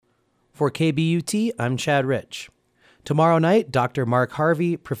For KBUT, I'm Chad Rich. Tomorrow night, Dr. Mark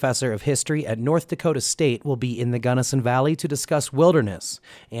Harvey, professor of history at North Dakota State, will be in the Gunnison Valley to discuss wilderness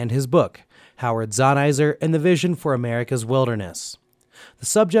and his book, Howard Zahniser and the Vision for America's Wilderness. The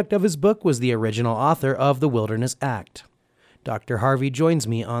subject of his book was the original author of the Wilderness Act. Dr. Harvey joins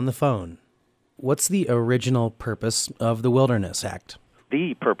me on the phone. What's the original purpose of the Wilderness Act?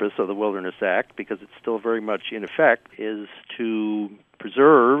 The purpose of the Wilderness Act, because it's still very much in effect, is to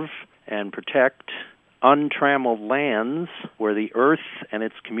preserve and protect untrammeled lands where the earth and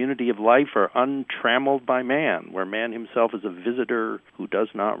its community of life are untrammeled by man, where man himself is a visitor who does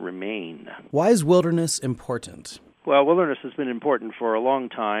not remain. Why is wilderness important? Well, wilderness has been important for a long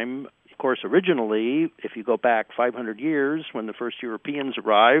time. Of course, originally, if you go back 500 years, when the first Europeans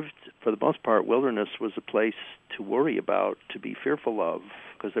arrived, for the most part, wilderness was a place to worry about, to be fearful of,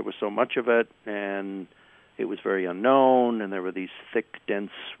 because there was so much of it, and it was very unknown, and there were these thick, dense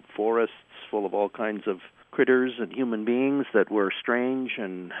forests full of all kinds of critters and human beings that were strange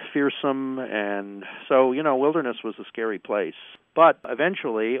and fearsome, and so, wilderness was a scary place. But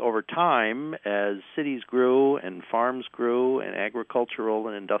eventually, over time, as cities grew and farms grew and agricultural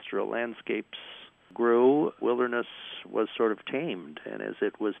and industrial landscapes grew, wilderness was sort of tamed, and as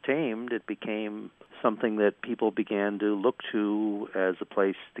it was tamed, it became something that people began to look to as a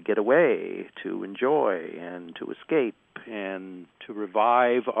place to get away, to enjoy, and to escape, and to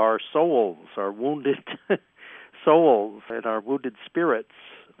revive our souls, our wounded souls, and our wounded spirits.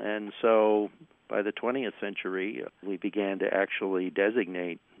 And so by the 20th century, we began to actually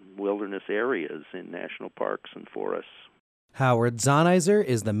designate wilderness areas in national parks and forests. Howard Zahniser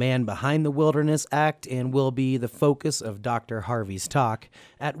is the man behind the Wilderness Act and will be the focus of Dr. Harvey's talk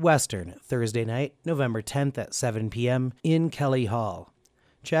at Western Thursday night, November 10th at 7 p.m. in Kelly Hall.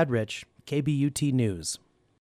 Chad Rich, KBUT News.